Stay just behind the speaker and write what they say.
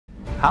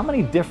How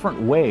many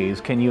different ways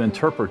can you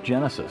interpret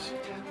Genesis?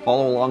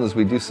 Follow along as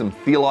we do some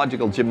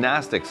theological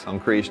gymnastics on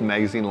Creation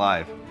Magazine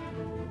Live.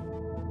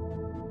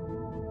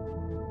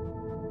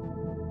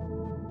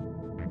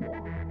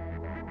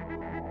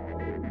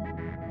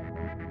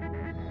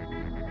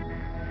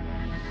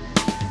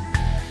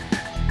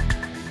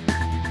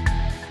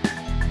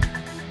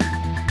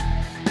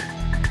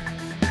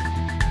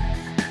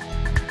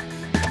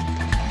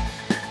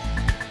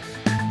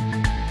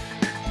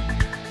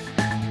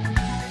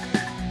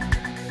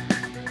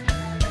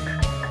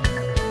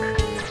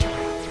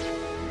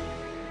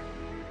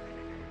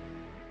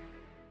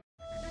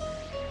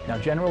 Now,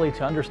 generally,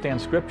 to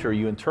understand Scripture,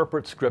 you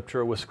interpret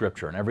Scripture with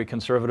Scripture. And every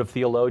conservative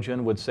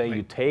theologian would say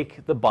you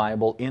take the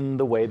Bible in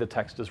the way the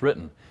text is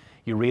written.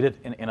 You read it,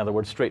 in other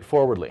words,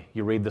 straightforwardly.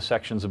 You read the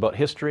sections about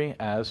history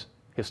as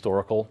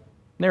historical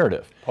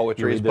narrative.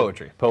 Poetry is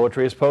poetry.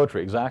 Poetry is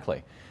poetry,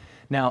 exactly.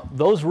 Now,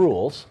 those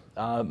rules,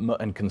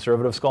 and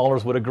conservative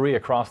scholars would agree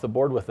across the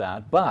board with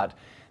that, but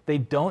they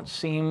don't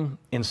seem,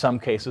 in some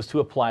cases,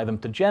 to apply them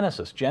to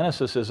Genesis.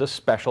 Genesis is a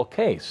special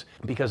case,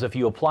 because if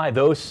you apply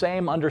those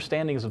same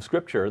understandings of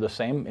Scripture, the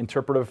same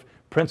interpretive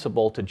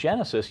principle to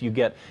Genesis, you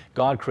get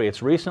God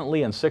creates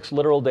recently in 6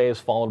 literal days,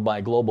 followed by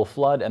a global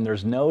flood, and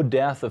there's no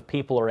death of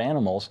people or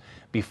animals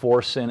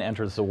before sin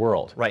enters the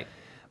world. Right.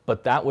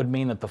 But that would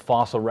mean that the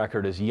fossil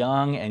record is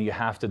young, and you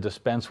have to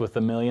dispense with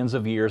the millions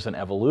of years in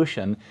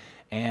evolution.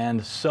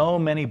 And so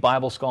many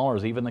Bible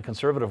scholars, even the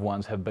conservative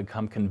ones, have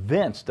become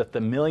convinced that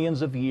the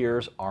millions of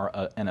years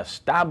are an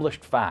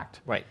established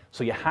fact. Right.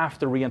 So you have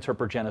to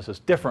reinterpret Genesis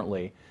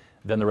differently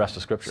than the rest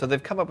of Scripture. So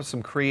they've come up with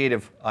some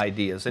creative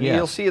ideas. And Yes.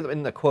 you'll see them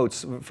in the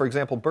quotes. For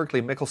example,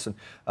 Berkeley Mickelson,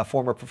 a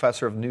former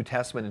professor of New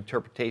Testament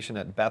interpretation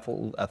at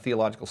Bethel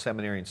Theological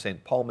Seminary in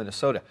St. Paul,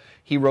 Minnesota,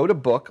 he wrote a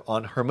book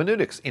on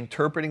hermeneutics,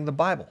 interpreting the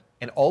Bible.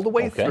 And all the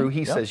way through,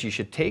 he says you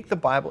should take the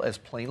Bible as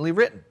plainly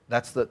written.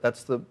 That's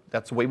the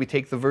way we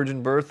take the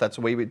virgin birth. That's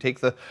the way we take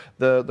the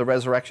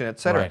resurrection,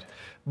 etc. Right.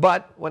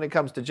 But when it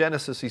comes to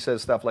Genesis, he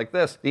says stuff like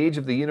this: the age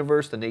of the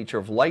universe, the nature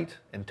of light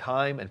and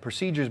time, and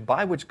procedures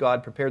by which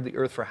God prepared the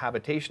earth for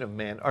habitation of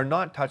man are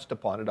not touched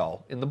upon at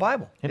all in the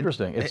Bible.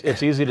 Interesting.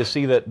 It's easy to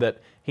see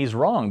that he's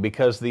wrong,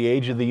 because the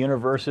age of the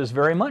universe is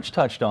very much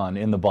touched on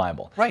in the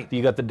Bible. Right.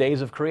 You got the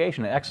days of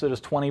creation, Exodus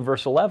 20,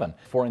 verse 11.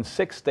 For in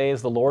 6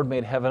 days the Lord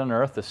made heaven and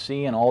earth, the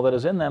sea and all that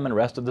is in them, and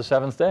rested the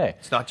 7th day.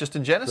 It's not just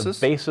in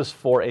Genesis. The basis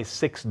for a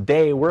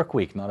 6-day work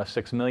week, not a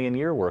 6 million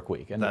year work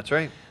week. And That's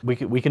right. We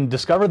can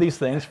discover these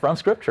things from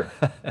Scripture,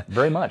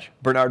 very much.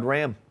 Bernard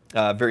Ram,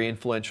 very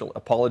influential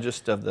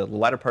apologist of the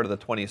latter part of the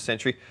 20th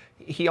century,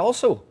 he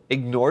also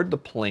ignored the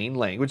plain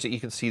language that you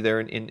can see there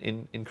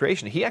in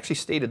creation. He actually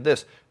stated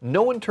this: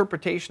 no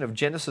interpretation of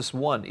Genesis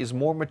 1 is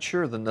more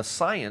mature than the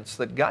science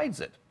that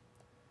guides it.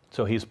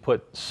 So he's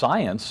put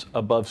science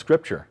above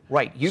Scripture.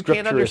 Right. You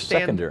Scripture can't is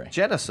understand secondary.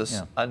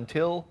 Genesis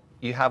until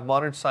you have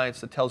modern science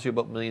that tells you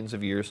about millions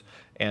of years.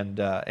 And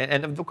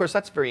of course,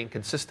 that's very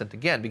inconsistent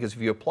again, because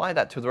if you apply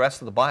that to the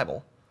rest of the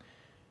Bible,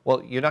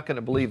 well, you're not going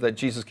to believe that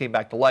Jesus came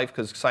back to life,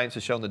 because science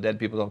has shown that dead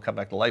people don't come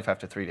back to life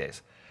after 3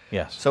 days.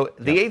 Yes. So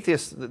the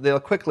atheists, they'll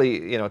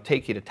quickly,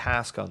 take you to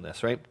task on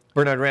this, right?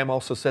 Bernard Ram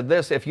also said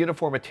this: if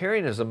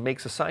uniformitarianism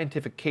makes a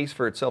scientific case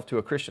for itself to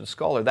a Christian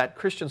scholar, that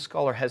Christian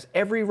scholar has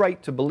every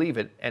right to believe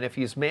it, and if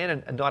he is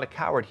man and not a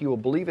coward, he will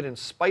believe it in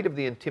spite of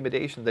the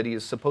intimidation that he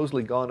has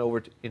supposedly gone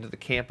over into the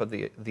camp of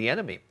the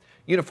enemy.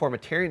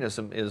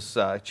 Uniformitarianism is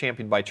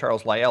championed by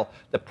Charles Lyell.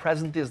 The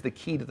present is the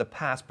key to the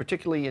past,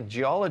 particularly in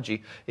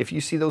geology. If you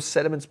see those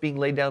sediments being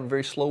laid down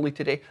very slowly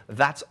today,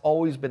 that's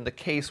always been the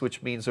case,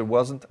 which means there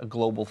wasn't a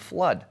global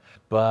flood.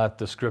 But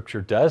the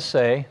Scripture does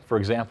say, for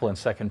example, in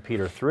 2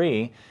 Peter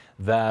 3,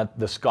 that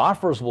the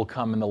scoffers will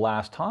come in the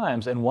last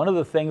times, and one of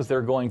the things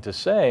they're going to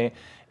say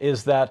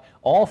is that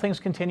all things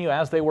continue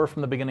as they were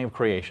from the beginning of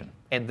creation.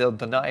 And they'll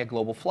deny a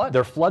global flood.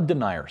 They're flood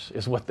deniers,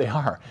 is what they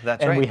are.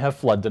 That's and right. we have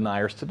flood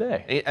deniers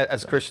today.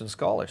 As Christian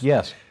scholars.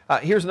 Yes.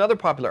 Here's another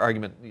popular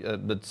argument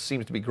that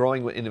seems to be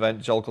growing in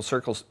evangelical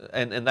circles,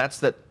 and that's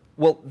that,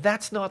 well,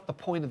 that's not the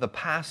point of the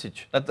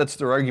passage. That's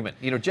their argument.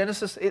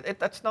 Genesis,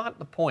 that's not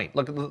the point.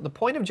 Look, the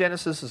point of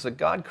Genesis is that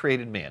God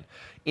created man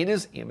in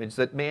His image,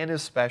 that man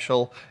is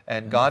special,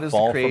 and God is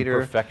the creator.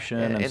 Fall from perfection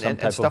and some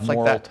type stuff of like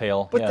moral that.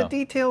 tale. But the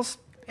details,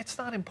 it's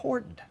not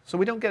important. So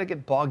we don't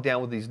get bogged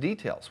down with these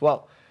details.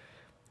 Well,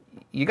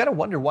 you got to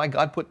wonder why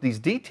God put these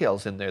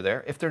details in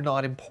there if they're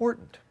not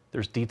important.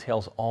 There's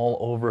details all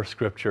over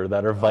Scripture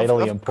that are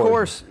vitally important. Of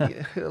course.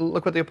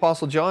 Look what the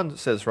Apostle John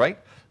says, right?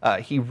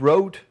 He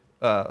wrote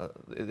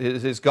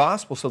his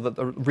gospel so that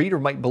the reader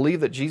might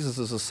believe that Jesus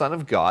is the Son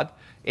of God,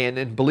 and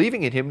in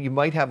believing in Him, you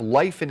might have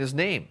life in His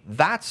name.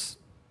 That's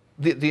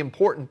the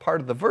important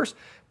part of the verse.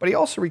 But he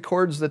also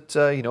records that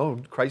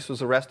Christ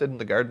was arrested in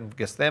the Garden of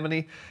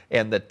Gethsemane,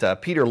 and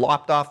that Peter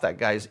lopped off that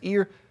guy's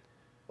ear.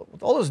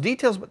 All those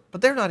details,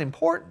 but they're not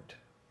important.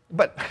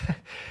 But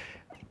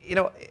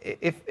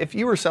if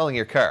you were selling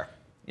your car,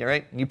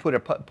 right, and you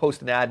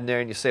post an ad in there,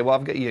 and you say,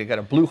 well, you got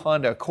a blue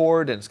Honda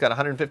Accord, and it's got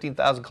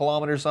 115,000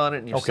 kilometers on it,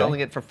 and you're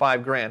selling it for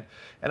 $5,000,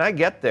 and I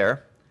get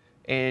there,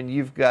 and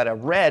you've got a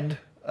red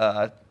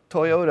Toyota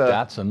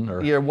Datsun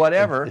or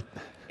whatever.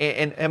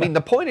 And I mean,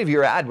 the point of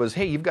your ad was,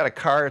 hey, you've got a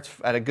car, it's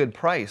at a good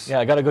price. Yeah,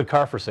 I got a good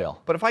car for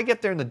sale. But if I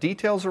get there and the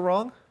details are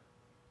wrong,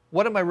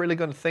 what am I really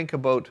going to think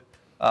about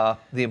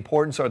the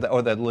importance or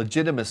the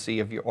legitimacy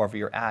of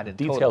your ad in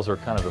total? Details are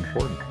kind of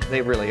important.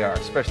 They really are,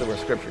 especially where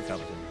Scripture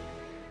comes in.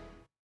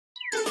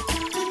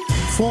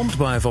 Formed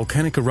by a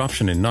volcanic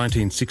eruption in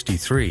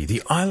 1963,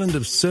 the island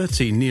of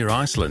Surtsey near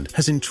Iceland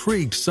has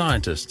intrigued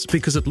scientists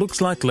because it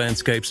looks like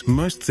landscapes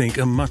most think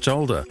are much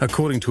older.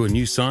 According to a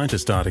New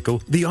Scientist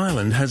article, the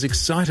island has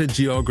excited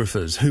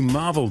geographers who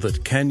marvel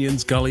that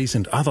canyons, gullies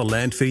and other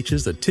land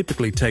features that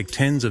typically take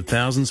tens of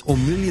thousands or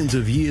millions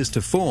of years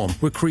to form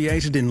were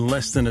created in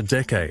less than a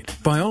decade.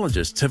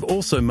 Biologists have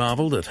also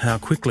marveled at how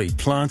quickly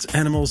plants,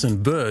 animals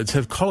and birds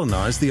have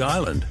colonized the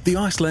island. The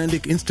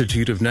Icelandic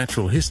Institute of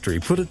Natural History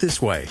put it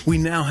this way: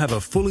 we now have a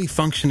fully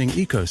functioning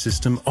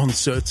ecosystem on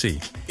Surtsey.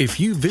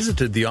 If you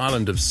visited the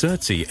island of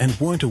Surtsey and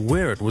weren't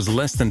aware it was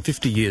less than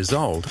 50 years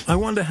old, I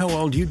wonder how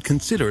old you'd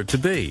consider it to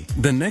be.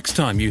 The next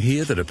time you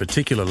hear that a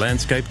particular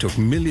landscape took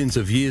millions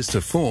of years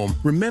to form,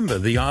 remember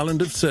the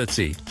island of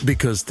Surtsey,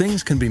 because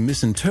things can be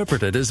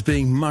misinterpreted as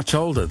being much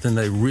older than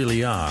they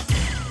really are.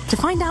 To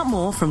find out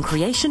more from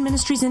Creation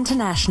Ministries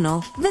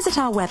International, visit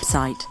our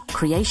website,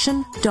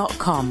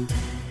 creation.com.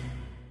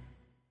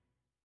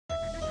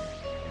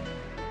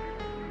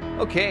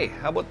 Okay,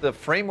 how about the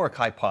framework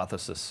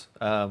hypothesis?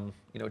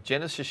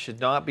 Genesis should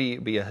not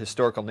be a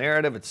historical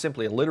narrative. It's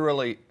simply a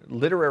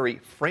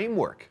literary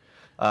framework.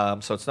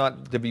 So it's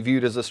not to be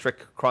viewed as a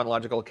strict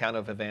chronological account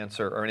of events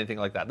or anything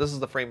like that. This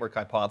is the framework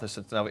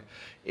hypothesis. Now,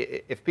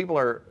 if people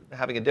are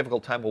having a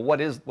difficult time, well, what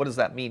does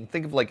that mean?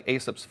 Think of like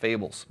Aesop's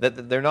fables.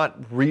 That they're not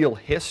real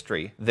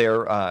history.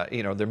 They're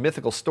they're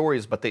mythical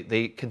stories, but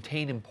they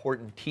contain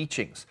important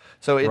teachings.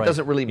 So it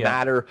doesn't really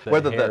matter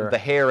whether the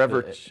hare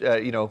ever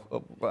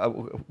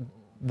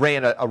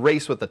ran a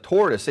race with the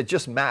tortoise. It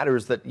just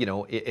matters that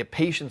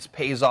patience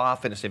pays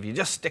off, and if you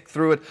just stick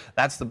through it,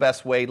 that's the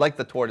best way. Like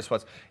the tortoise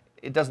was.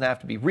 It doesn't have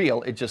to be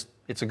real.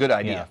 It's a good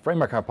idea. Yeah,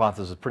 framework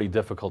hypothesis is pretty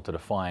difficult to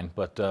define,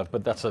 but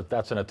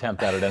that's an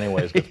attempt at it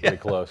anyways. It's pretty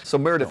close. So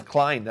Meredith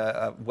Kline,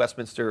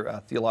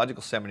 Westminster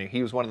Theological Seminary,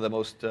 he was one of the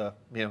most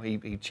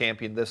he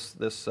championed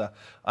this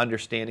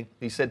understanding.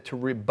 He said, to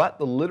rebut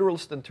the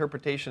literalist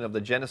interpretation of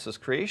the Genesis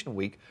creation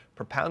week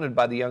propounded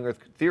by the young earth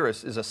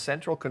theorists is a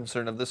central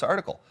concern of this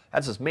article.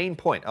 That's his main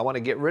point. I want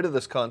to get rid of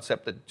this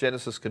concept that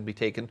Genesis could be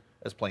taken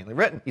as plainly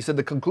written. He said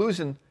the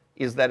conclusion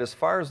is that as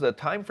far as the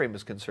time frame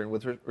is concerned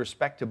with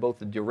respect to both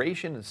the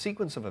duration and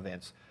sequence of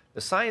events,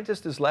 the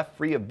scientist is left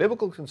free of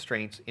biblical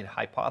constraints in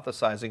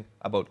hypothesizing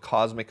about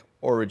cosmic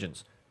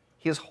origins.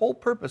 His whole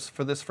purpose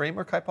for this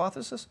framework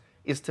hypothesis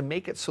is to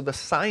make it so the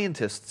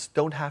scientists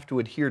don't have to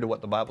adhere to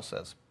what the Bible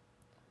says.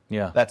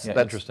 Yeah, that's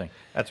interesting.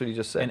 That's what he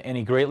just said. And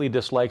he greatly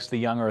dislikes the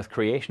young earth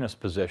creationist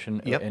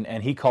position, Yep.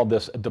 and he called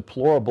this a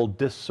deplorable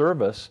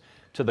disservice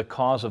to the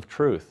cause of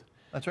truth.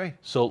 That's right.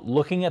 So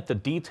looking at the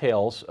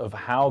details of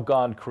how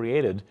God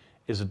created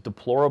is a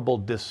deplorable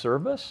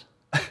disservice?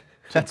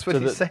 That's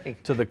what he's saying.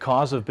 To the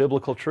cause of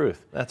biblical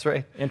truth. That's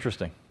right.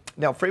 Interesting.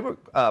 Now, framework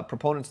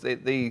proponents,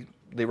 they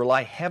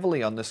rely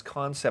heavily on this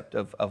concept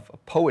of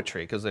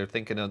poetry, because they're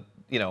thinking of,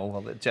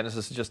 that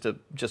Genesis is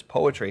just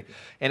poetry.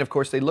 And of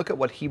course, they look at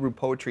what Hebrew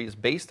poetry is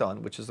based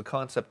on, which is the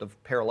concept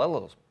of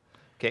parallelism.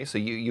 Okay, so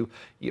you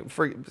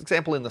for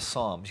example, in the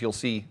Psalms, you'll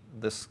see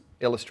this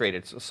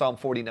illustrated. So Psalm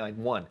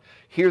 49:1.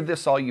 Hear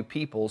this, all you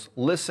peoples.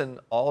 Listen,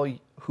 all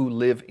who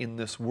live in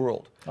this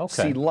world.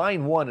 Okay. See,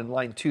 line 1 and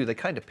line 2, they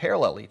kind of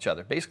parallel each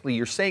other. Basically,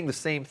 you're saying the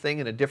same thing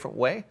in a different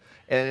way,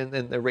 and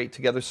they're right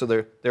together, so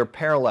they're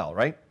parallel,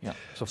 right? Yeah.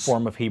 It's a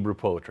form of Hebrew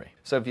poetry.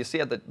 So if you see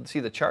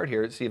the chart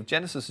here, see if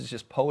Genesis is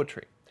just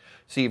poetry.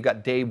 So you've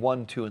got day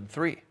 1, 2, and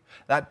 3.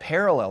 That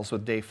parallels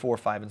with day 4,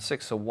 5, and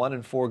 6. So 1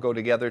 and 4 go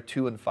together,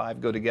 2 and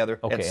 5 go together,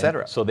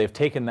 etc. So they've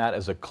taken that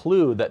as a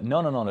clue that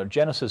no,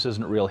 Genesis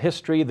isn't real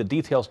history. The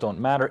details don't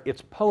matter.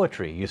 It's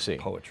poetry, you see.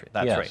 Poetry,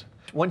 that's Yes. right.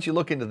 Once you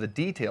look into the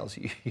details,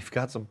 you've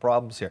got some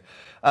problems here.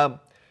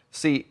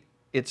 See,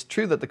 it's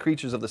true that the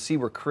creatures of the sea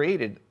were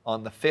created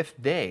on the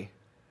 5th day,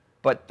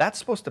 but that's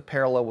supposed to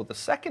parallel with the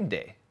 2nd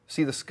day.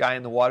 See, the sky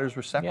and the waters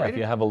were separated? Yeah, if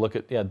you have a look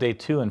at, day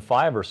 2 and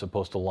 5 are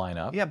supposed to line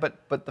up. Yeah,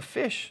 but the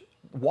fish,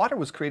 water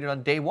was created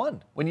on day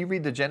 1. When you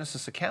read the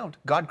Genesis account,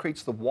 God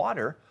creates the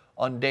water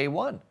on day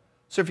 1.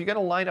 So if you're going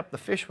to line up the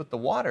fish with the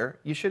water,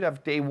 you should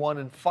have day 1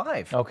 and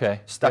 5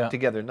 stuck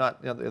together,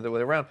 not the other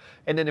way around.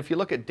 And then if you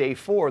look at day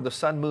 4, the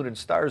sun, moon, and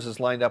stars is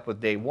lined up with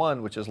day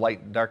 1, which is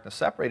light and darkness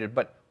separated.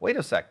 But wait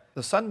a sec,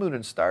 the sun, moon,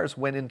 and stars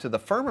went into the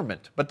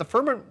firmament, but the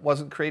firmament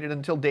wasn't created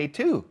until day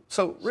 2.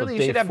 So really,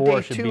 you should have day 2. Day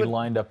 4 should be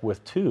lined up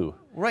with 2.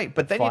 Right,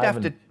 but then you'd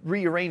have to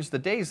rearrange the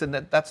days, and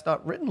that's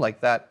not written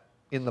like that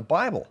in the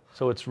Bible.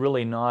 So it's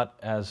really not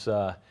as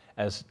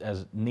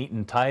as neat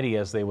and tidy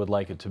as they would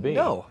like it to be.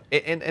 No,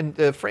 and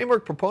the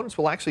framework proponents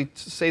will actually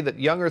say that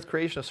young earth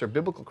creationists or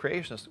biblical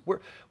creationists,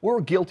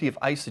 we're guilty of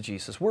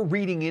eisegesis. We're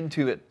reading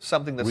into it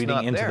something that's not there.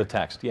 Reading into the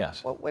text,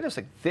 yes. Well, wait a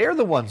second. They're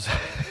the ones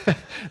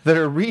that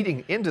are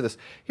reading into this.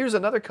 Here's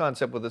another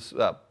concept with this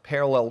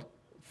parallel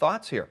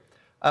thoughts here.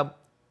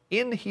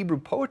 In Hebrew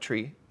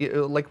poetry,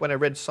 like when I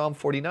read Psalm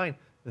 49,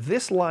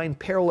 this line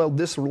paralleled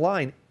this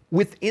line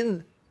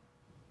within,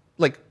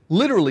 like,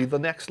 literally the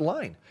next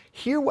line.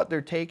 Here what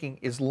they're taking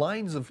is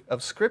lines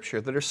of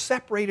Scripture that are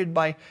separated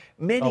by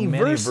many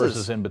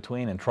verses in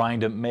between, and trying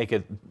to make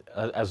it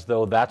as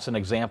though that's an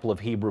example of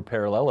Hebrew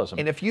parallelism.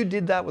 And if you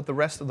did that with the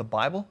rest of the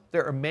Bible,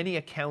 there are many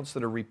accounts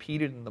that are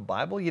repeated in the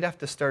Bible. You'd have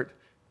to start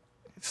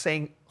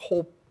saying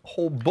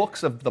whole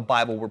books of the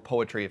Bible were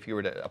poetry if you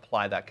were to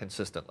apply that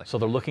consistently. So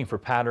they're looking for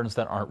patterns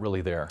that aren't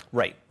really there.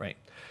 Right, right.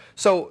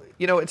 So,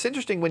 you know, it's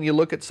interesting when you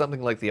look at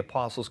something like the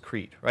Apostles'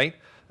 Creed, right?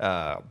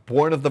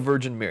 Born of the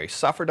Virgin Mary,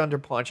 suffered under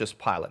Pontius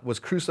Pilate, was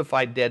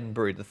crucified, dead, and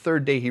buried. The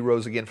third day he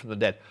rose again from the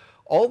dead.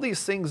 All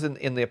these things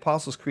in the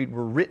Apostles' Creed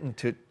were written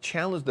to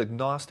challenge the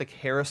Gnostic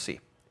heresy.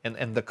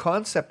 And the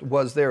concept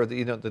was there,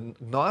 you know, the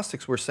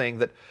Gnostics were saying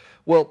that,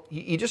 well,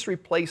 you just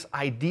replace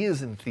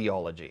ideas in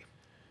theology,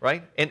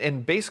 right?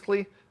 And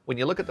basically, when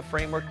you look at the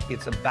framework,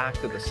 it's back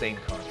to the same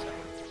concept.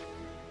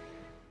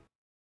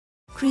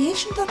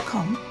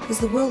 Creation.com is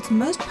the world's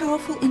most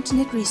powerful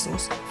internet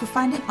resource for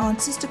finding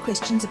answers to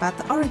questions about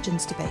the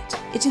origins debate.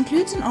 It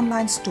includes an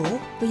online store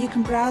where you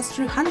can browse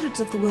through hundreds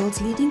of the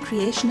world's leading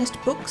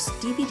creationist books,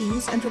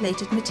 DVDs, and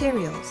related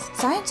materials.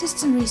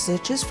 Scientists and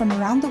researchers from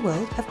around the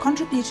world have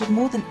contributed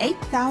more than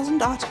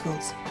 8,000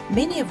 articles,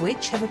 many of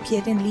which have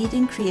appeared in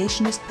leading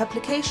creationist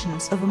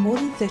publications over more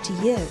than 30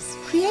 years.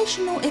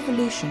 Creation or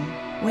evolution?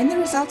 When the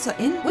results are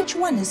in, which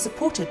one is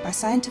supported by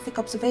scientific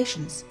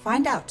observations?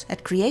 Find out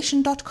at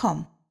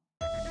creation.com.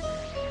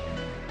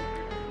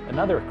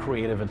 Another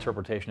creative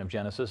interpretation of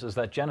Genesis is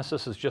that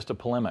Genesis is just a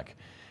polemic.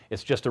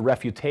 It's just a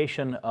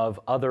refutation of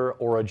other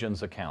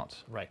origins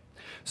accounts. Right.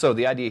 So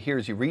the idea here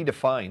is you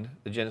redefine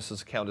the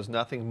Genesis account as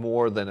nothing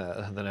more than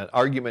an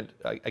argument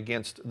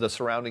against the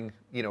surrounding,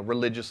 you know,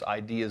 religious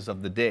ideas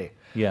of the day.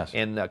 Yes.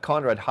 And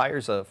Conrad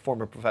Hires, a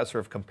former professor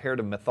of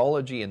comparative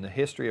mythology and the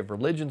history of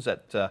religions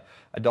at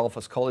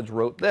Adolphus College,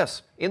 wrote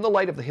this: in the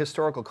light of the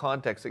historical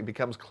context, it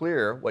becomes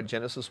clear what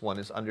Genesis 1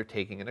 is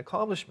undertaking and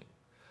accomplishing.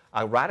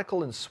 A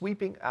radical and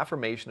sweeping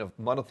affirmation of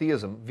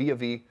monotheism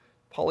vis-a-vis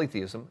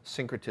polytheism,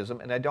 syncretism,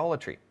 and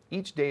idolatry.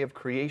 Each day of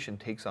creation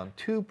takes on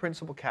two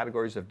principal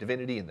categories of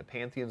divinity in the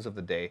pantheons of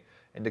the day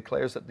and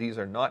declares that these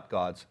are not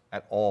gods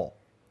at all,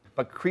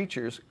 but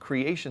creatures,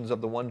 creations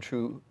of the one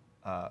true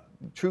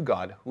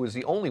God, who is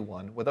the only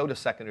one, without a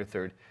second or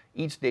third.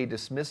 Each day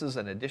dismisses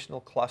an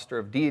additional cluster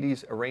of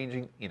deities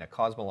arranging in a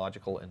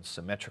cosmological and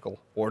symmetrical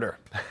order.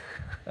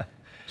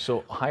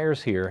 So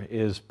Hires here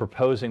is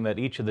proposing that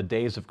each of the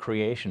days of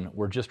creation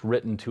were just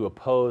written to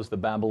oppose the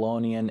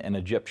Babylonian and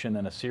Egyptian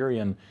and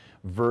Assyrian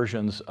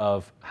versions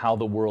of how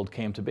the world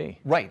came to be.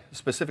 Right,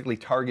 specifically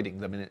targeting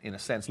them in a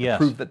sense to Yes.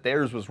 prove that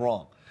theirs was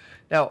wrong.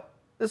 Now,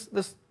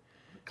 this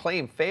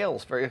claim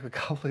fails for a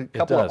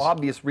couple of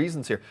obvious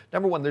reasons here.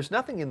 Number one, there's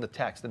nothing in the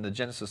text, in the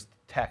Genesis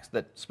text,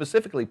 that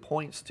specifically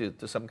points to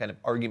some kind of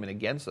argument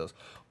against those,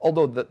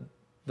 although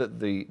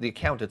the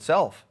account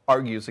itself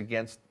argues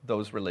against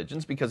those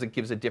religions because it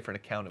gives a different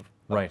account of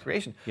Right.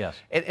 creation. Yes.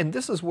 And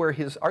this is where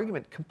his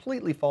argument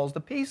completely falls to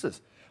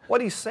pieces. What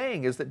he's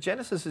saying is that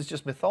Genesis is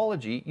just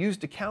mythology used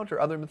to counter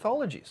other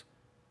mythologies.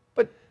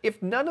 But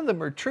if none of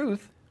them are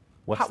truth,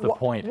 What's the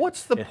point?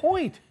 What's the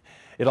point?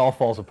 It all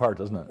falls apart,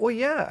 doesn't it? Well,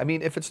 yeah. I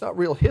mean, if it's not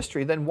real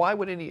history, then why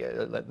would any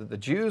the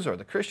Jews or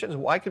the Christians?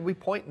 Why could we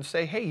point and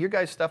say, "Hey, your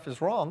guys' stuff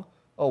is wrong"?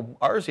 Oh,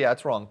 ours, yeah,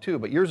 it's wrong too,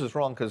 but yours is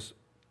wrong because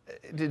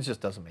it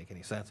just doesn't make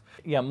any sense.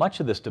 Yeah, much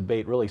of this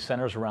debate really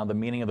centers around the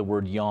meaning of the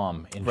word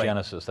yom in Right.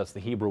 Genesis. That's the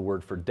Hebrew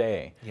word for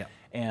day. Yeah.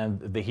 And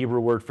the Hebrew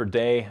word for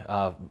day,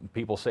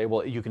 people say,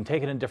 well, you can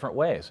take it in different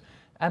ways.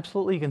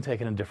 Absolutely, you can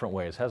take it in different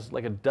ways. It has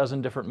like a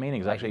dozen different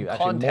meanings, actually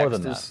more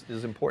than that.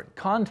 Is important.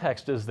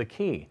 Context is the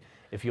key.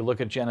 If you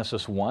look at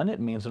Genesis 1, it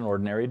means an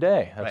ordinary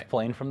day. That's Right.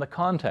 plain from the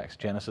context.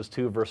 Genesis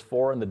 2, verse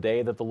 4, and the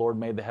day that the Lord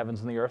made the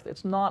heavens and the earth,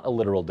 it's not a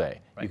literal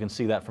day. Right. You can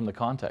see that from the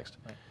context.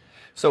 Right.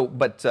 So,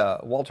 but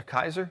Walter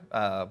Kaiser,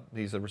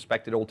 he's a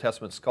respected Old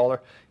Testament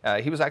scholar.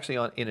 He was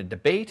actually in a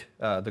debate,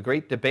 the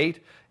Great Debate,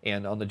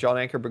 and on the John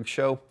Ankerberg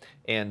show,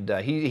 and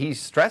he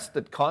stressed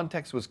that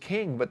context was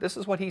king, but this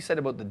is what he said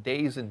about the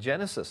days in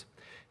Genesis.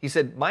 He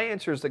said, "My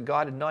answer is that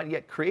God had not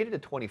yet created a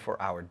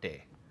 24-hour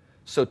day.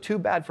 So too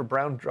bad for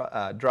Brown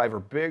Driver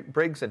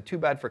Briggs and too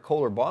bad for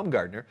Kohler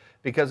Baumgartner,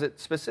 because it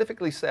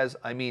specifically says,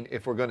 I mean,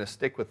 if we're going to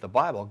stick with the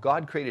Bible,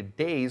 God created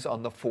days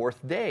on the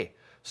fourth day.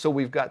 So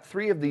we've got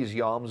 3 of these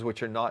yoms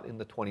which are not of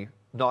the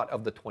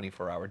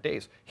 24-hour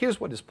days." Here's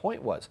what his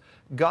point was.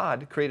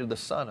 God created the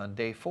sun on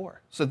day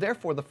 4. So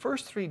therefore, the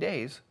first 3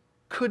 days,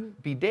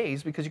 couldn't be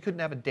days because you couldn't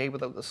have a day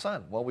without the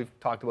sun. Well, we've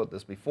talked about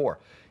this before.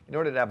 In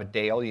order to have a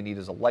day, all you need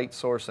is a light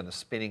source and a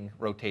spinning,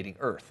 rotating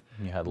earth.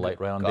 You had light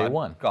right on day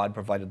one. God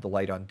provided the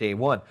light on day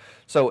one.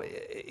 So,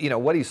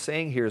 what he's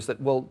saying here is that,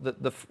 well,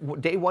 the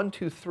day 1,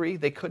 2, 3,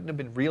 they couldn't have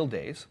been real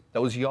days.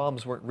 Those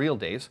yoms weren't real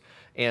days.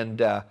 And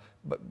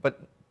but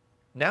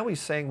now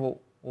he's saying, well,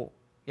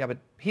 yeah, but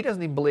he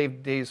doesn't even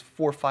believe days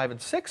 4, 5,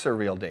 and 6 are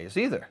real days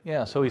either.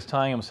 Yeah, so he's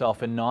tying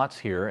himself in knots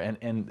here,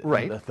 and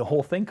right. the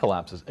whole thing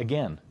collapses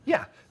again.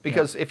 Yeah,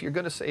 because if you're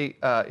going to say,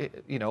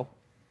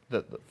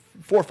 the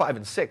 4, 5,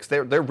 and 6,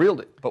 they're real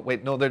days. But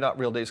wait, no, they're not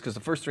real days because the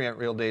first 3 aren't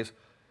real days.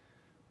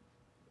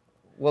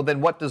 Well,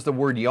 then what does the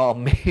word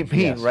yom mean,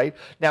 yes. Right?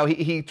 Now,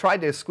 he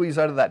tried to squeeze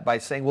out of that by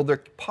saying, well,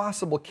 they're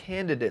possible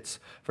candidates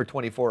for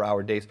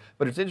 24-hour days.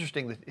 But it's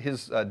interesting that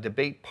his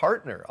debate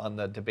partner on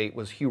the debate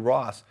was Hugh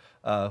Ross,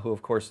 who,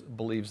 of course,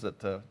 believes that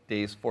the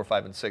days 4,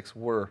 5, and 6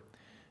 were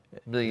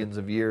millions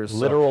of years.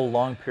 Literal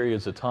long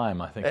periods of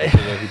time, I think that's the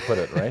way he put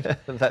it, right?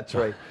 That's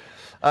right.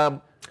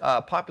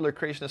 Popular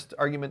creationist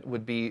argument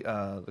would be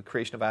the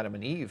creation of Adam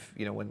and Eve.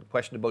 When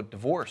questioned about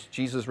divorce,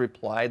 Jesus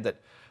replied that,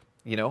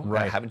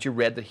 right. Haven't you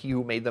read that he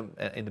who made them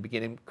in the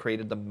beginning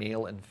created them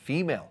male and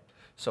female?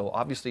 So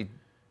obviously,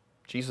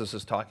 Jesus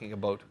is talking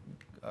about,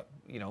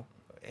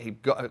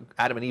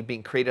 Adam and Eve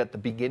being created at the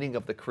beginning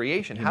of the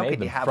creation. How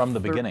could you have from the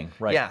beginning?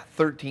 Right. Yeah,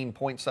 13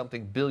 point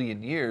something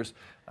billion years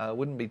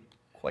wouldn't be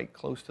quite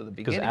close to the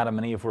beginning. Because Adam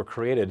and Eve were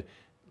created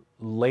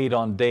late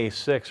on day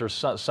 6 or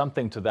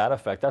something to that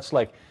effect. That's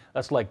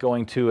like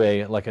going to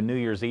a New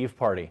Year's Eve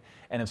party,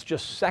 and it's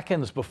just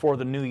seconds before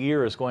the new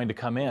year is going to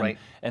come in, right.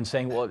 And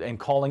saying, well, and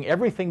calling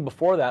everything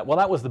before that, well,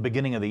 that was the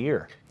beginning of the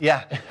year.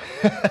 Yeah.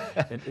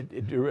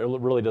 it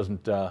really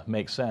doesn't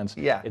make sense.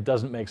 Yeah. It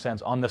doesn't make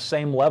sense on the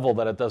same level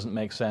that it doesn't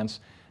make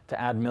sense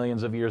to add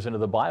millions of years into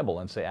the Bible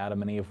and say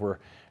Adam and Eve were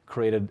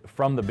created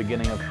from the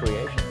beginning of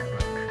creation.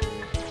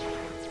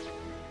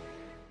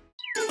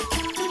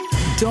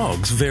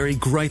 Dogs vary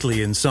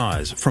greatly in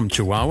size, from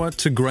Chihuahua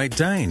to Great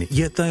Dane,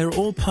 yet they are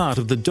all part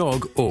of the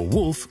dog or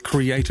wolf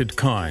created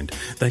kind.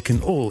 They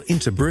can all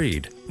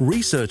interbreed.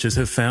 Researchers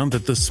have found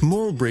that the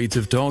small breeds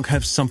of dog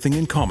have something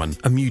in common,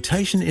 a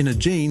mutation in a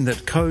gene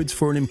that codes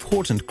for an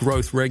important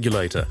growth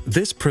regulator.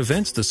 This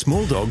prevents the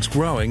small dogs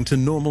growing to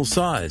normal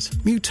size.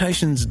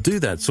 Mutations do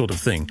that sort of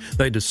thing.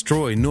 They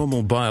destroy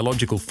normal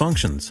biological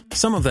functions.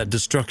 Some of that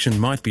destruction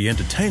might be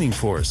entertaining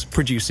for us,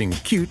 producing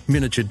cute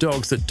miniature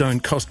dogs that don't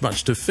cost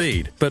much to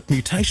feed. But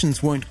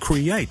mutations won't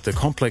create the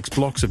complex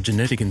blocks of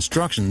genetic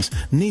instructions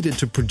needed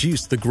to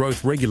produce the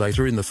growth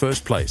regulator in the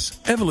first place.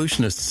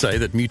 Evolutionists say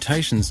that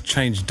mutations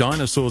change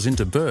dinosaurs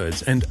into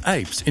birds and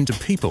apes into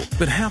people.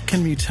 But how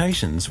can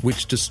mutations,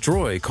 which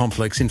destroy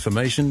complex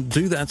information,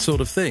 do that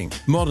sort of thing?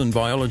 Modern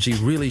biology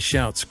really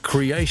shouts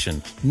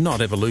creation,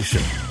 not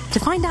evolution. To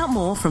find out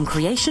more from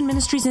Creation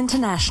Ministries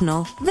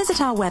International,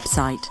 visit our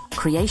website,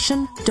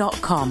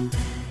 creation.com.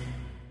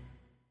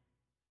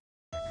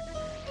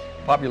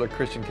 Popular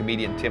Christian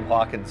comedian Tim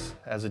Hawkins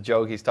has a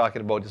joke. He's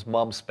talking about his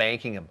mom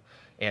spanking him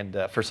and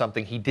for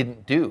something he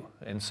didn't do.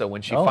 And so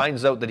when she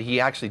finds out that he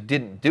actually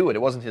didn't do it, it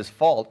wasn't his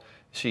fault,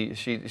 she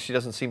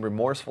doesn't seem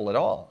remorseful at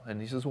all.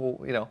 And he says,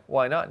 well,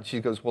 why not? And she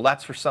goes, well,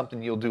 that's for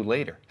something you'll do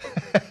later.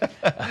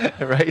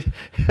 Right?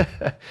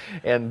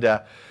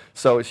 And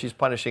so she's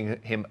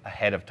punishing him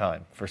ahead of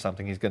time for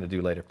something he's going to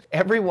do later.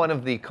 Every one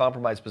of the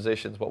compromise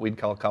positions, what we'd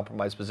call a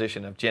compromise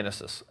position of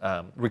Genesis,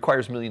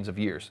 requires millions of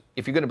years.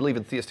 If you're going to believe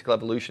in theistic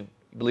evolution,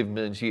 you believe in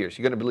millions of years.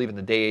 You're going to believe in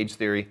the day-age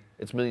theory,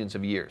 it's millions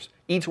of years.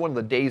 Each one of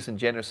the days in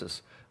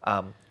Genesis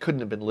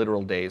couldn't have been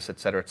literal days, et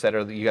cetera, et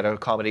cetera. You got to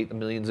accommodate the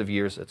millions of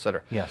years, et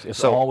cetera. Yes,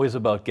 it's always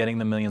about getting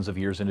the millions of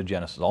years into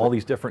Genesis. All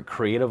these different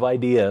creative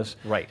ideas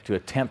to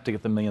attempt to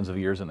get the millions of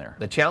years in there.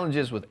 The challenge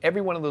is with every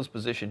one of those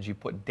positions, you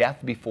put death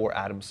before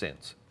Adam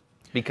sins,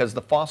 because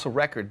the fossil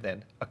record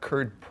then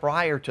occurred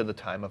prior to the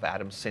time of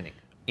Adam sinning.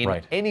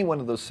 In any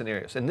one of those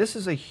scenarios. And this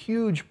is a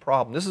huge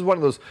problem. This is one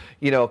of those,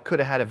 could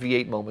have had a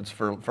V8 moments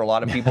for a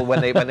lot of people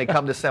when they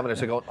come to seminars.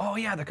 They're going, oh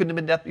yeah, there couldn't have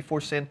been death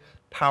before sin.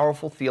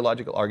 Powerful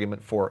theological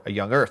argument for a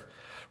young earth,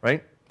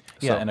 right?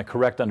 Yeah, and a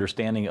correct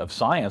understanding of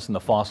science and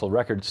the fossil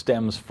record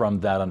stems from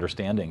that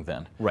understanding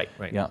then. Right.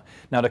 Yeah.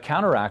 Now to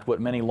counteract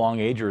what many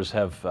long-agers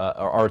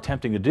are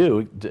attempting to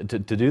do, to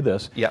do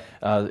this,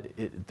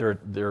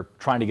 they're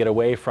trying to get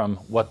away from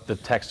what the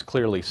text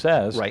clearly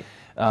says. Right.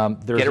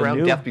 Get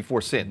around death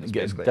before sin,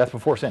 basically. Death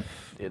before sin.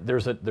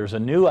 There's a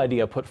new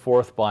idea put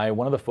forth by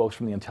one of the folks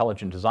from the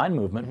intelligent design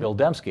movement, Bill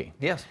Dembski.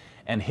 Yes.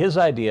 And his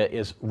idea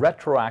is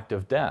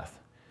retroactive death.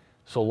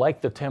 So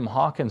like the Tim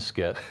Hawkins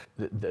skit,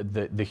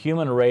 the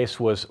human race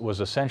was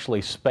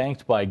essentially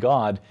spanked by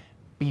God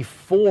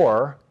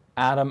before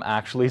Adam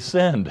actually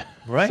sinned.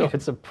 Right. So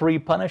it's a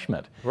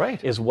pre-punishment.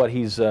 Right. Is what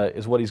he's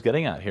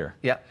getting at here.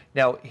 Yeah.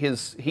 Now he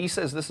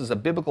says this is a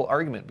biblical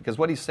argument because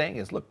what he's saying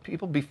is, look,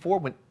 people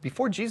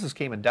before Jesus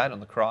came and died on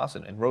the cross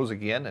and rose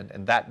again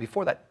and that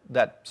before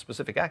that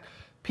specific act,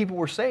 people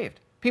were saved.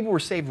 People were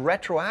saved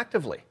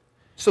retroactively.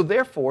 So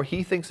therefore,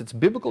 he thinks it's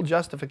biblical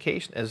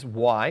justification as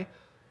why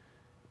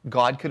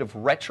God could have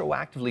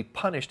retroactively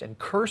punished and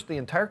cursed the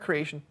entire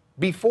creation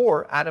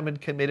before Adam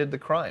had committed the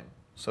crime,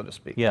 so to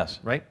speak. Yes.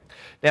 Right?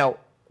 Now,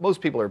 most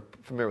people are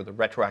familiar with the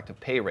retroactive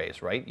pay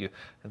raise, right?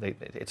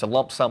 It's a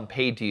lump sum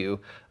paid to you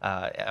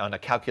on a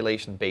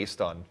calculation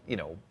based on,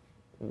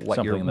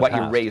 what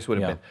your raise would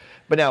have been.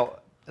 But now,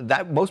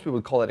 that most people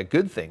would call that a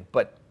good thing.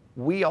 But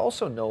we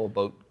also know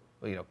about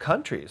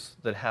countries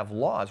that have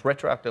laws,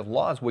 retroactive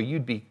laws, where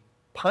you'd be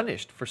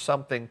punished for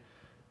something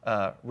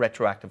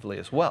retroactively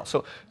as well.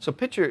 So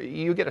picture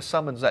you get a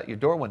summons at your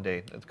door one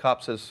day. The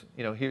cop says,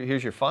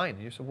 here's your fine.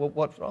 And you say, well,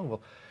 what's wrong?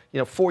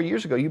 Well, 4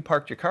 years ago you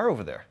parked your car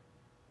over there.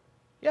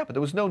 Yeah, but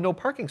there was no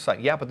parking sign.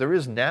 Yeah, but there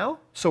is now.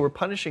 So we're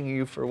punishing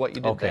you for what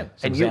you did then.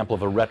 It's an example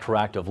of a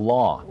retroactive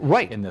law.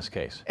 Right. In this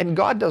case. And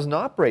God doesn't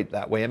operate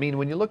that way. I mean,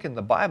 when you look in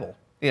the Bible,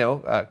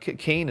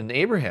 Cain and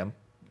Abraham,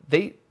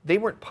 they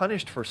weren't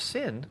punished for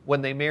sin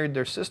when they married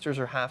their sisters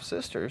or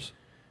half-sisters,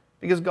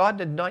 because God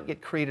had not yet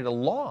created a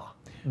law.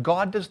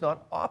 God does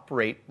not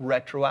operate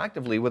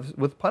retroactively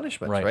with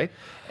punishments, right?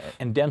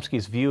 And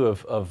Dembski's view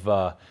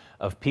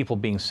of people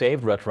being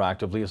saved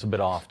retroactively is a bit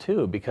off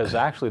too, because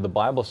actually the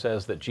Bible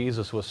says that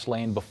Jesus was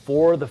slain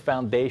before the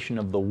foundation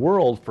of the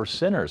world for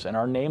sinners, and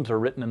our names are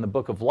written in the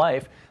book of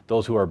life,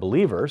 those who are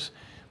believers,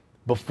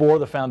 before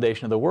the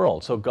foundation of the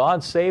world. So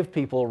God saved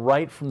people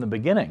right from the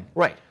beginning.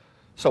 Right.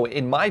 So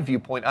in my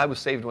viewpoint, I was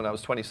saved when I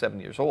was 27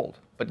 years old.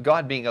 But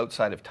God being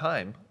outside of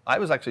time, I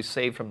was actually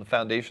saved from the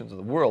foundations of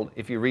the world.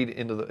 If you read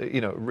into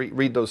the,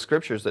 read those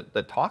scriptures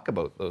that talk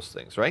about those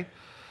things, right?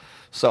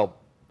 So,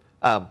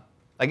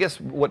 I guess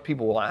what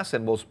people will ask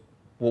then was,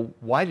 well,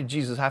 why did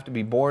Jesus have to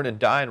be born and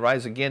die and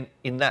rise again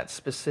in that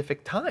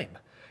specific time?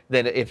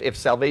 Then, if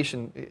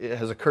salvation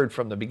has occurred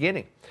from the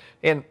beginning,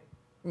 and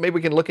maybe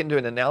we can look into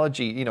an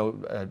analogy.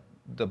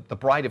 The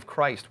bride of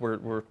Christ.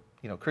 We're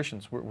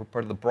Christians, we're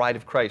part of the bride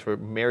of Christ. We're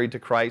married to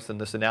Christ, and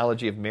this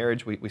analogy of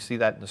marriage, we see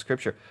that in the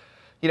scripture.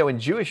 In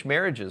Jewish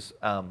marriages,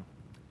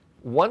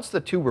 once the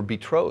two were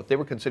betrothed, they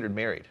were considered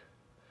married.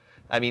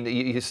 I mean,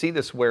 you see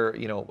this where,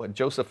 when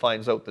Joseph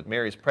finds out that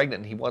Mary's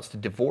pregnant and he wants to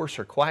divorce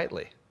her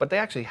quietly, but they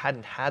actually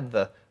hadn't had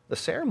the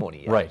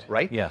ceremony yet,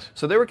 right? Yes.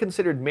 So they were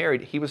considered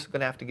married. He was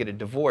going to have to get a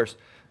divorce.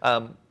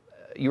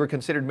 You were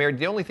considered married.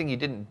 The only thing you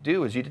didn't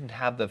do is you didn't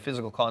have the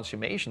physical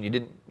consummation. You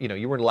didn't,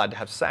 you weren't allowed to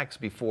have sex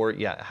before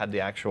you had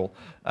the actual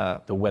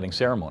the wedding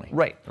ceremony.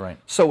 Right. Right.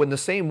 So in the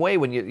same way,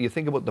 when you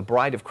think about the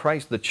bride of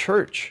Christ, the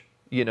church,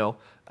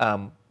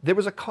 there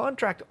was a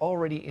contract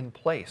already in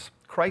place.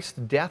 Christ's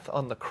death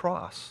on the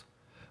cross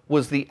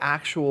was the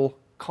actual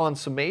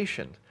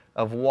consummation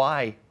of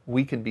why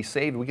we can be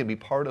saved. We can be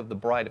part of the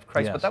bride of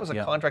Christ. Yes, but that was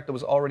a contract that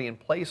was already in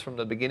place from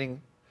the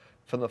beginning,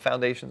 from the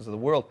foundations of the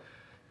world.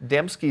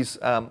 Dembski's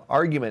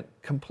argument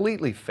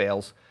completely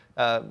fails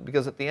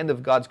because at the end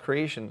of God's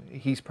creation,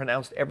 he's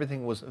pronounced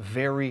everything was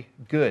very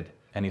good.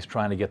 And he's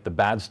trying to get the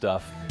bad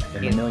stuff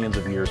in the millions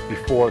of years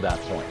before that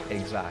point.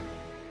 Exactly.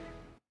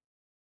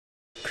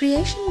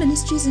 Creation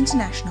Ministries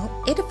International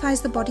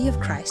edifies the body of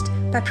Christ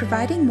by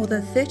providing more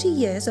than 30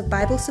 years of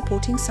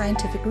Bible-supporting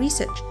scientific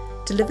research,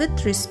 delivered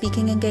through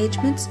speaking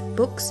engagements,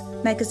 books,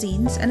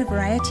 magazines, and a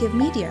variety of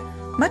media,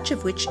 much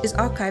of which is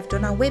archived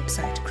on our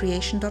website,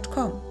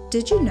 creation.com.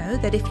 Did you know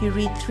that if you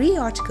read 3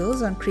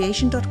 articles on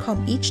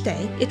creation.com each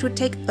day, it would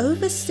take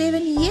over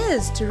 7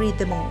 years to read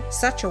them all?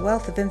 Such a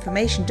wealth of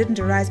information didn't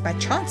arise by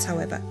chance,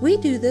 however. We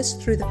do this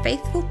through the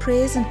faithful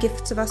prayers and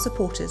gifts of our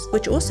supporters,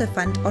 which also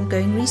fund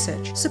ongoing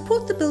research.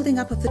 Support the building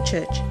up of the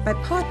church by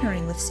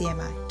partnering with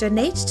CMI.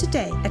 Donate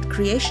today at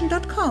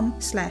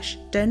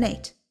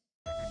creation.com/donate.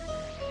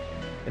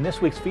 In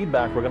this week's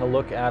feedback, we're going to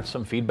look at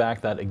some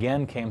feedback that,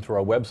 again, came through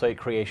our website,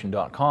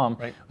 creation.com.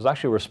 Right. It was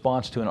actually a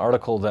response to an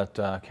article that,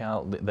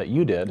 Cal, that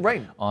you did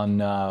on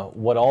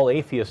what all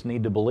atheists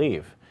need to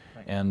believe.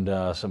 Right. And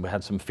so we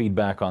had some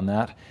feedback on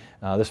that.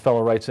 This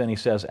fellow writes in, he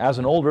says, as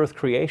an old earth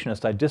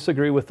creationist, I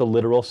disagree with the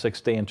literal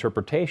 6-day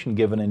interpretation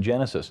given in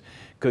Genesis.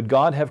 Could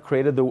God have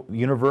created the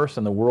universe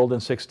and the world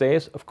in 6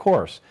 days? Of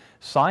course.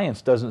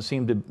 Science does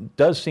seem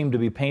to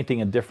be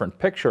painting a different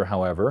picture,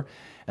 however.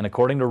 And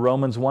according to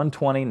Romans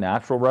 1:20,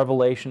 natural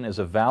revelation is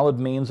a valid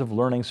means of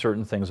learning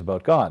certain things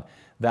about God.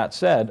 That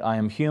said, I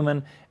am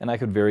human and I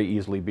could very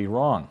easily be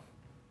wrong.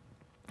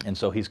 And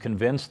so he's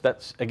convinced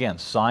that, again,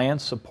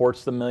 science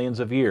supports the millions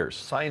of years.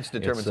 Science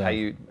determines how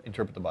you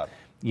interpret the Bible.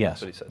 Yes.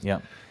 That's what he says.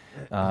 Yeah.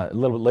 A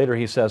little bit later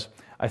he says,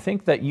 I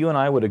think that you and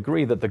I would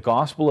agree that the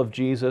gospel of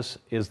Jesus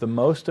is the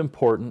most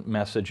important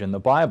message in the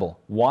Bible.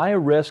 Why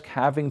risk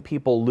having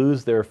people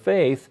lose their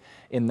faith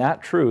in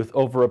that truth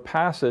over a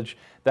passage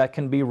that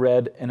can be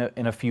read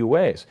in a few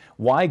ways?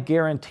 Why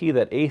guarantee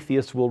that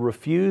atheists will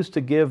refuse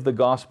to give the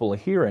gospel a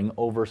hearing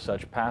over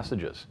such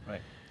passages?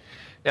 Right.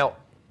 Now,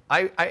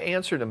 I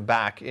answered him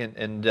back,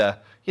 and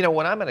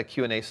when I'm at a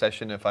Q&A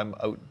session, if I'm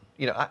out,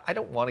 I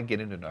don't want to get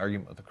into an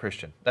argument with a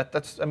Christian.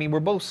 I mean, we're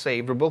both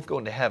saved, we're both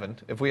going to heaven.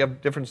 If we have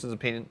differences of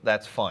opinion,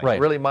 that's fine. Right.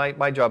 Really,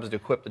 my job is to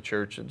equip the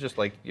church, just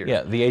like yours.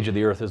 Yeah, the age of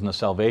the earth isn't a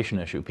salvation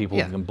issue. People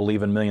can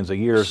believe in millions of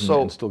years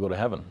and still go to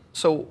heaven.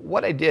 So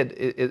what I did,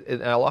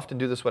 and I'll often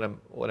do this when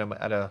I'm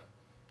at a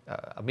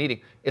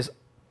meeting, is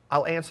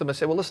I'll answer them and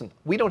say, well, listen,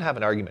 we don't have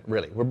an argument,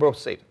 really. We're both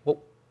saved.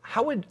 Well,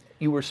 how would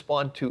you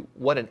respond to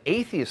what an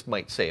atheist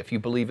might say if you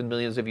believe in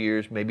millions of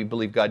years, maybe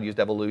believe God used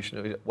evolution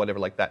or whatever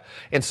like that?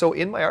 And so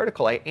in my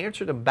article, I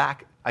answered him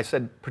back. I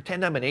said,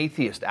 pretend I'm an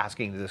atheist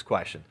asking this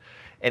question.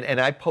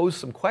 And I posed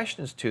some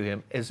questions to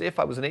him as if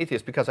I was an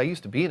atheist, because I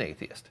used to be an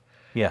atheist.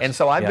 Yes. And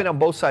so I've been on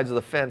both sides of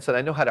the fence, and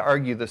I know how to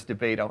argue this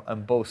debate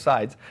on both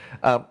sides.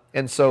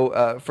 And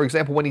so, for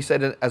example, when he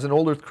said, as an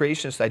old earth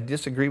creationist, I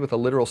disagree with a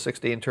literal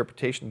six-day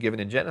interpretation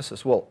given in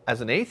Genesis. Well, as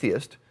an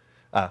atheist,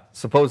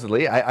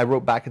 supposedly, I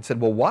wrote back and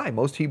said, well, why?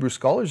 Most Hebrew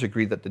scholars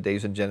agree that the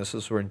days in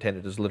Genesis were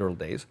intended as literal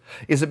days.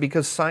 Is it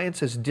because science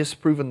has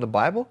disproven the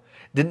Bible?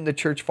 Didn't the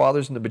church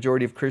fathers and the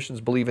majority of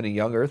Christians believe in a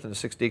young earth and a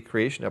six-day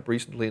creation up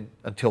recently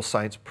until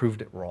science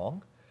proved it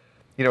wrong?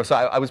 You know, so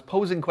I was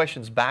posing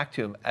questions back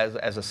to him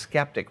as a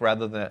skeptic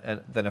rather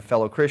than a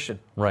fellow Christian.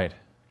 Right.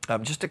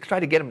 Just to try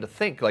to get him to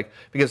think, like,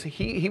 because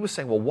he was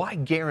saying, well, why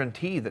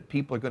guarantee that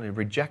people are going to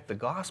reject the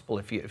gospel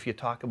if you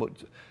talk about...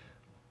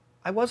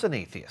 I was an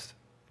atheist.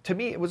 To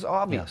me, it was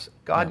obvious.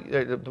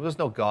 There was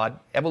no God.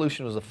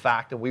 Evolution was a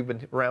fact, and we've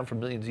been around for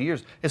millions of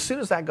years. As soon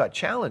as that got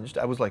challenged,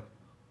 I was like,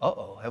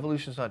 uh-oh,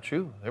 evolution's not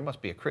true. There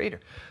must be a creator.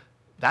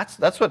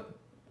 That's what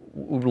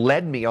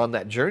led me on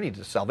that journey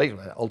to salvation.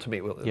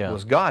 Ultimately, it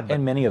was God.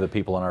 And many of the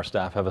people on our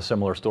staff have a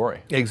similar story.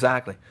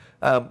 Exactly.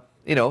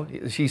 You know,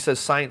 she says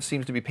science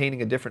seems to be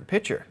painting a different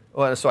picture.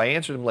 Well, so I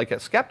answered him like a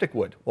skeptic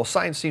would. Well,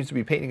 science seems to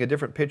be painting a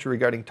different picture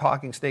regarding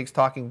talking snakes,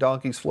 talking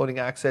donkeys, floating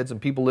axe heads, and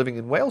people living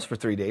in Wales for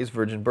 3 days,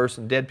 virgin births,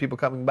 and dead people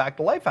coming back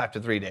to life after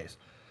 3 days.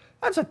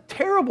 That's a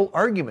terrible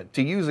argument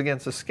to use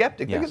against a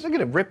skeptic, because they're going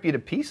to rip you to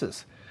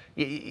pieces.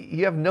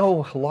 You have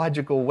no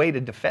logical way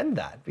to defend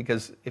that,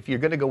 because if you're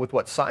going to go with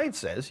what science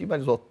says, you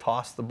might as well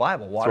toss the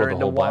Bible, water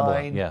into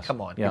wine. Yes.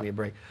 Come on, give me a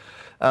break.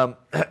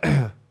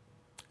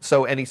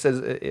 So, and he says,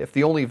 if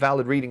the only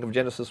valid reading of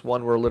Genesis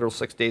 1 were a literal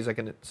 6 days, I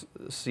can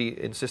see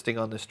insisting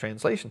on this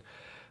translation.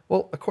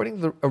 Well, according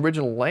to the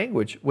original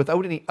language,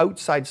 without any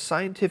outside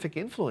scientific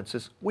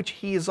influences, which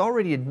he has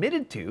already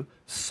admitted to,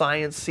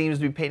 science seems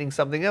to be painting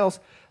something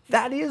else.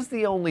 That is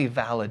the only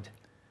valid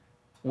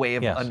way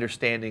of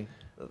understanding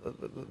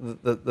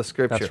the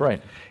scripture. That's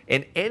right.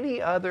 And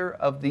any other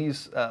of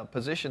these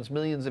positions,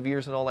 millions of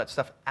years and all that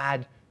stuff,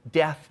 add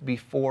death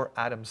before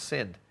Adam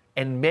sinned.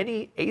 And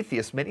many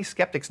atheists, many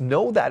skeptics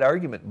know that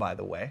argument, by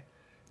the way,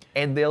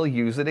 and they'll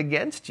use it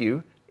against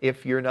you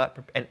if you're not.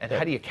 And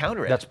how do you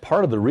counter it? That's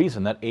part of the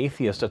reason that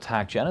atheists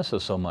attack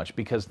Genesis so much,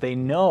 because they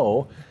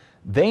know,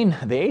 the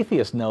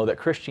atheists know that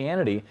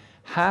Christianity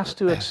has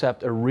to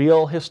accept a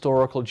real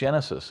historical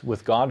Genesis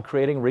with God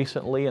creating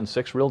recently in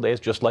 6 real days,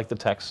 just like the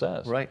text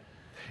says. Right.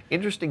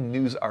 Interesting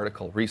news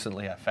article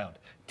recently I found.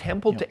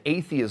 Temple to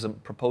Atheism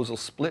proposal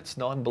splits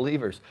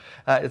non-believers.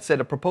 It said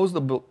a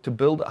proposal to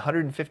build a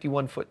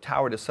 151-foot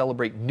tower to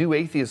celebrate new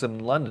atheism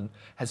in London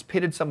has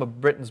pitted some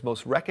of Britain's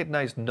most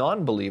recognized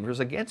non-believers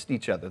against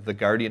each other, The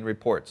Guardian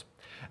reports.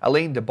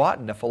 Alain de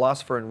Botton, a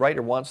philosopher and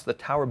writer, wants the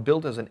tower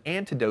built as an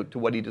antidote to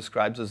what he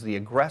describes as the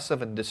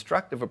aggressive and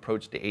destructive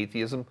approach to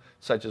atheism,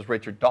 such as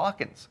Richard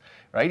Dawkins.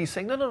 Right? He's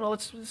saying, no,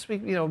 let's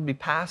be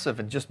passive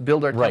and just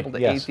build our temple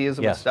to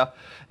atheism and stuff.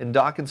 And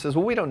Dawkins says,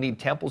 well, we don't need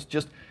temples,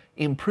 just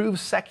improve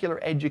secular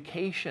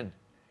education.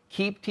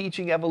 Keep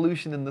teaching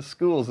evolution in the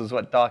schools is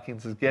what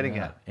Dawkins is getting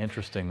at.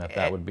 Interesting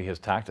that would be his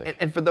tactic.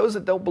 And for those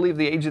that don't believe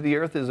the age of the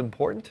earth is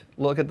important,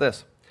 look at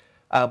this.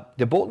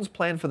 De Botton's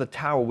plan for the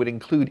tower would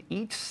include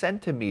each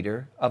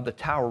centimeter of the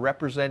tower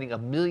representing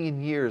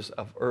 1,000,000 years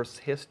of Earth's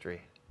history.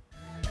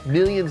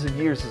 Millions of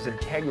years is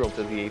integral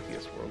to the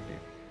atheist worldview.